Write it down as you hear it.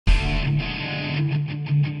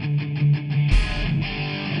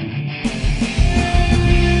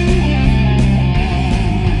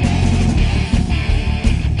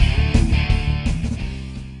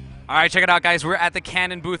right, check it out, guys. We're at the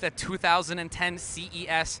Canon booth at 2010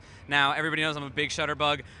 CES. Now, everybody knows I'm a big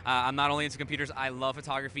shutterbug. I'm not only into computers, I love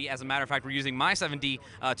photography. As a matter of fact, we're using my 7D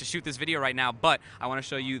to shoot this video right now, but I want to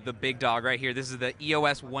show you the big dog right here. This is the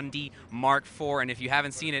EOS 1D Mark IV, and if you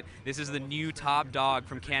haven't seen it, this is the new top dog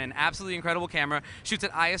from Canon. Absolutely incredible camera. Shoots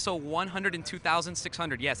at ISO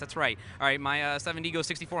 102,600. Yes, that's right. All right, my 7D goes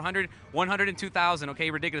 6400, 102,000. Okay,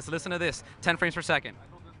 ridiculous. Listen to this, 10 frames per second.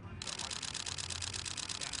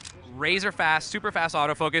 Razor fast, super fast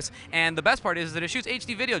autofocus, and the best part is that it shoots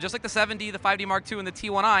HD video, just like the 7D, the 5D Mark II, and the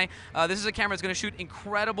T1i. This is a camera that's going to shoot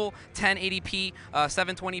incredible 1080p,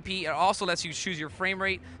 720p. It also lets you choose your frame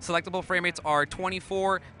rate. Selectable frame rates are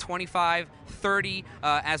 24, 25, 30,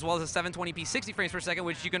 as well as a 720p 60 frames per second,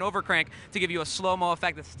 which you can overcrank to give you a slow-mo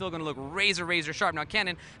effect that's still going to look razor sharp. Now,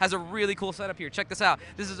 Canon has a really cool setup here. Check this out.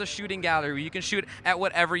 This is a shooting gallery where you can shoot at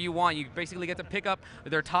whatever you want. You basically get to pick up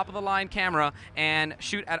their top-of-the-line camera and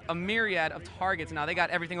shoot at a myriad of targets. Now, they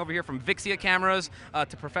got everything over here from Vixia cameras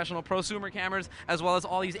to professional prosumer cameras, as well as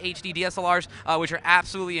all these HD DSLRs, which are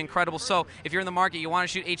absolutely incredible. So if you're in the market, you want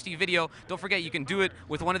to shoot HD video, don't forget you can do it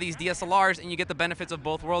with one of these DSLRs, and you get the benefits of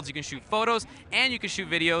both worlds. You can shoot photos and you can shoot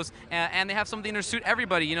videos, and they have something to suit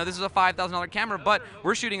everybody. You know, this is a $5,000 camera, but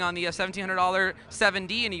we're shooting on the $1,700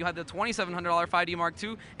 7D, and you have the $2,700 5D Mark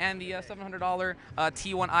II and the $700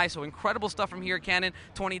 T1i. So incredible stuff from here at Canon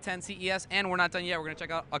 2010 CES, and we're not done yet. We're going to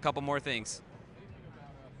check out a couple more things.